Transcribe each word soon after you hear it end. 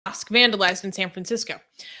mosque vandalized in San Francisco.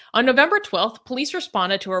 On November 12th, police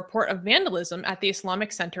responded to a report of vandalism at the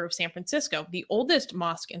Islamic Center of San Francisco, the oldest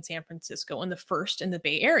mosque in San Francisco and the first in the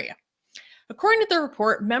Bay Area. According to the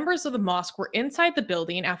report, members of the mosque were inside the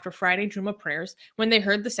building after Friday Jummah prayers when they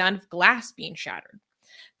heard the sound of glass being shattered.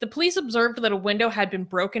 The police observed that a window had been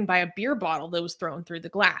broken by a beer bottle that was thrown through the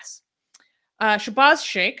glass. Shahbaz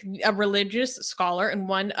Shaikh, a religious scholar and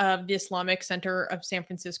one of the Islamic Center of San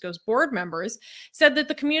Francisco's board members, said that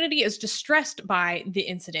the community is distressed by the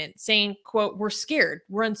incident, saying, quote, "We're scared,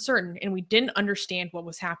 we're uncertain, and we didn't understand what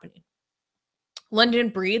was happening." London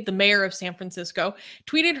Breed, the mayor of San Francisco,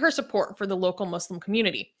 tweeted her support for the local Muslim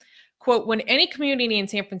community. Quote, "When any community in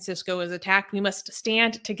San Francisco is attacked, we must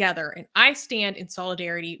stand together, and I stand in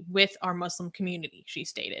solidarity with our Muslim community," she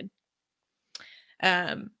stated.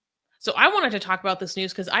 So I wanted to talk about this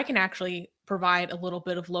news because I can actually provide a little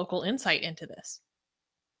bit of local insight into this.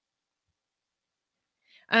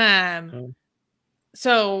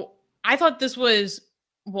 So I thought this was,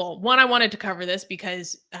 well, one, I wanted to cover this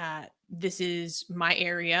because this is my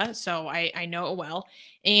area, so I know it well.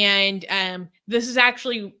 And this is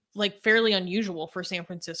actually like fairly unusual for San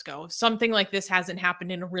Francisco. Something like this hasn't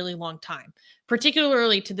happened in a really long time,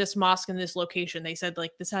 particularly to this mosque in this location. They said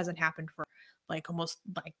like this hasn't happened for like almost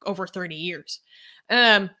like over 30 years.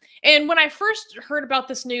 And when I first heard about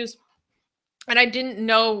this news and I didn't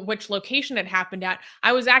know which location it happened at,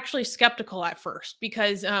 I was actually skeptical at first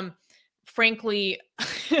because frankly,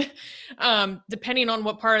 depending on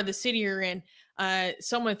what part of the city you're in,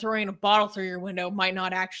 someone throwing a bottle through your window might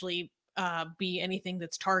not actually be anything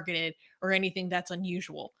that's targeted or anything that's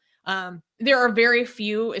unusual. There are very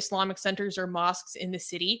few Islamic centers or mosques in the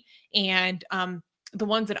city, and the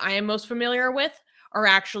ones that I am most familiar with are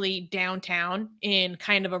actually downtown in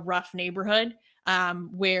kind of a rough neighborhood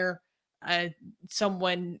where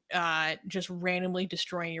someone just randomly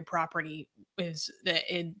destroying your property is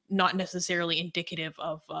not necessarily indicative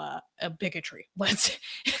of a bigotry. Let's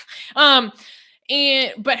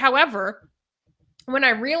but however, when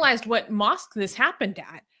I realized what mosque this happened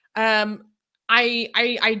at,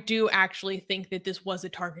 I do actually think that this was a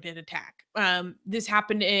targeted attack. This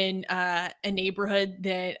happened in a neighborhood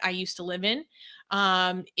that I used to live in.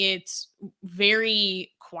 It's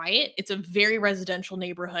very quiet. It's a very residential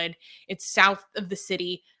neighborhood. It's south of the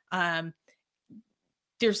city.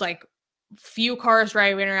 There's like few cars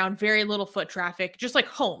driving around, very little foot traffic, just like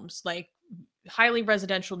homes, like highly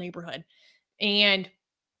residential neighborhood. And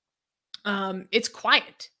it's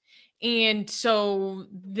quiet. And so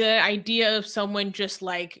the idea of someone just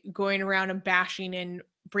like going around and bashing and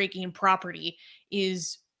breaking property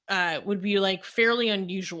is would be like fairly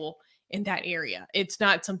unusual in that area. It's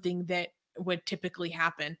not something that would typically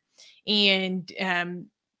happen. And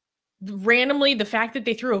randomly, the fact that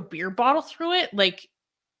they threw a beer bottle through it, like,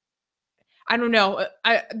 I don't know.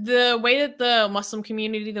 The way that the Muslim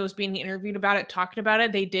community that was being interviewed about it talked about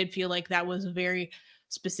it, they did feel like that was a very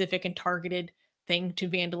specific and targeted thing to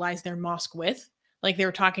vandalize their mosque with. Like they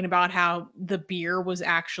were talking about how the beer was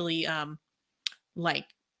actually like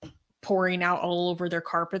pouring out all over their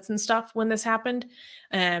carpets and stuff when this happened.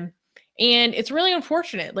 And it's really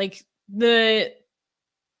unfortunate. Like there's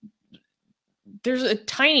a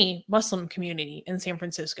tiny Muslim community in San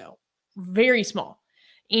Francisco, very small.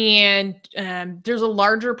 And there's a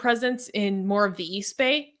larger presence in more of the East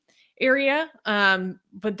Bay area.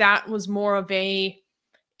 But that was more of a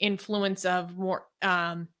influence of more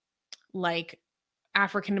like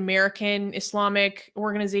African-American Islamic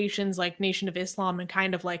organizations like Nation of Islam and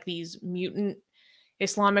kind of like these mutant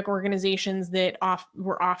Islamic organizations that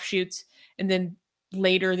were offshoots. And then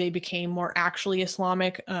later they became more actually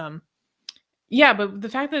Islamic. Yeah, but the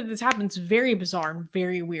fact that this happens is very bizarre and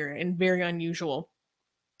very weird and very unusual.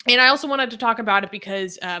 And I also wanted to talk about it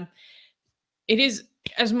because it is,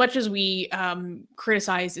 as much as we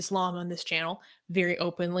criticize Islam on this channel very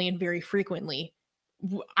openly and very frequently,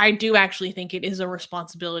 I do actually think it is a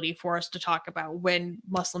responsibility for us to talk about when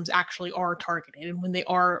Muslims actually are targeted and when they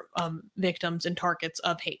are victims and targets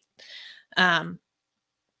of hate.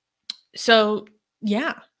 So,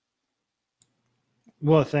 yeah.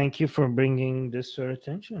 Well, thank you for bringing this to our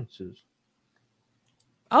attention, Susan.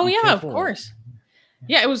 Oh, yeah, of course.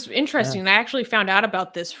 Yeah, it was interesting. Yeah. I actually found out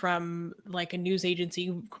about this from like a news agency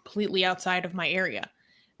completely outside of my area.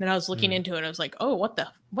 And then I was looking into it and I was like, oh, what the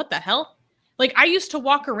hell? Like I used to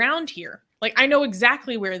walk around here. Like I know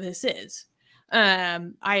exactly where this is.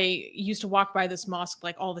 I used to walk by this mosque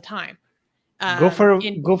like all the time. Go for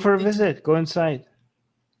a visit. Go inside.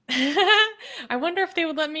 I wonder if they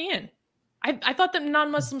would let me in. I thought that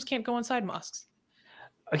non-Muslims can't go inside mosques.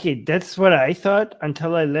 Okay, that's what I thought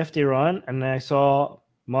until I left Iran and I saw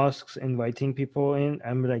mosques inviting people in.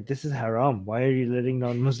 I'm like, this is haram. Why are you letting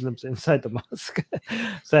non-Muslims inside the mosque?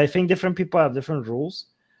 So I think different people have different rules,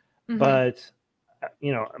 but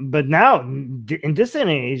but now in this day and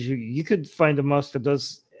age, you could find a mosque that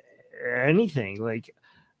does anything. Like,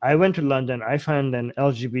 I went to London, I found an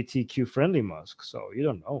LGBTQ friendly mosque. So you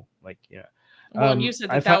don't know, like, Well, and you said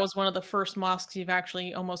that was one of the first mosques you've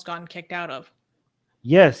actually almost gotten kicked out of.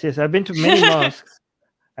 Yes, I've been to many mosques.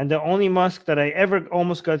 And the only mosque that I ever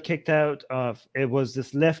almost got kicked out of, it was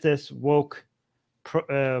this leftist, woke,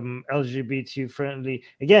 LGBT friendly.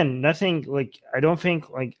 Again, nothing like, I don't think,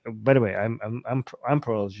 like, by the way, I'm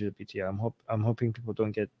pro LGBT. I'm hoping people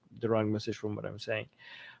don't get the wrong message from what I'm saying.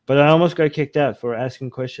 But I almost got kicked out for asking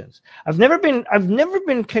questions. I've never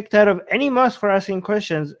been kicked out of any mosque for asking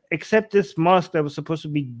questions, except this mosque that was supposed to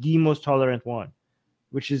be the most tolerant one,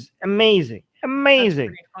 which is amazing. Amazing.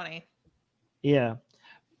 That's pretty funny. Yeah.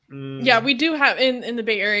 Yeah, we do have in the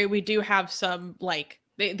Bay Area, we do have some, like,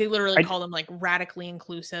 they literally call them like radically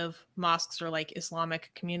inclusive mosques or like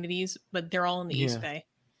Islamic communities, but they're all in the East Bay.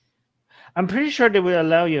 I'm pretty sure they will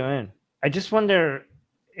allow you in. I just wonder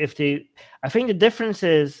if I think the difference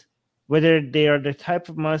is whether they are the type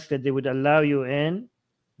of mosque that they would allow you in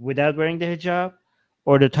without wearing the hijab,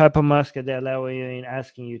 or the type of mosque that they allow you in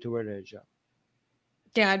asking you to wear the hijab.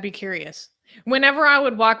 Yeah, I'd be curious. Whenever I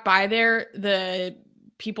would walk by there, the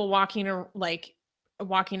people walking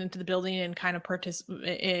into the building and kind of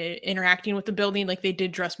interacting with the building, like, they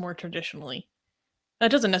did dress more traditionally.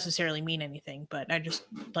 That doesn't necessarily mean anything, but I just,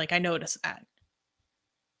 like, I noticed that.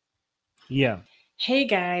 Yeah. Hey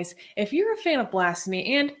guys, if you're a fan of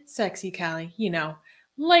Blasphemy and Sexy Callie,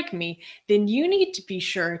 like me, then you need to be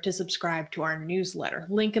sure to subscribe to our newsletter,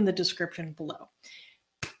 link in the description below.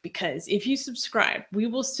 Because if you subscribe, we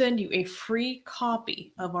will send you a free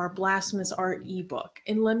copy of our Blasphemous Art ebook.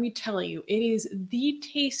 And let me tell you, it is the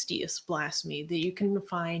tastiest blasphemy that you can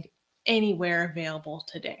find anywhere available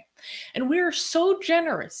today. And we are so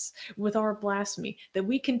generous with our blasphemy that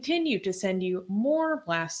we continue to send you more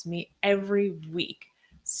blasphemy every week.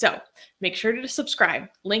 So make sure to subscribe,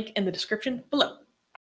 link in the description below.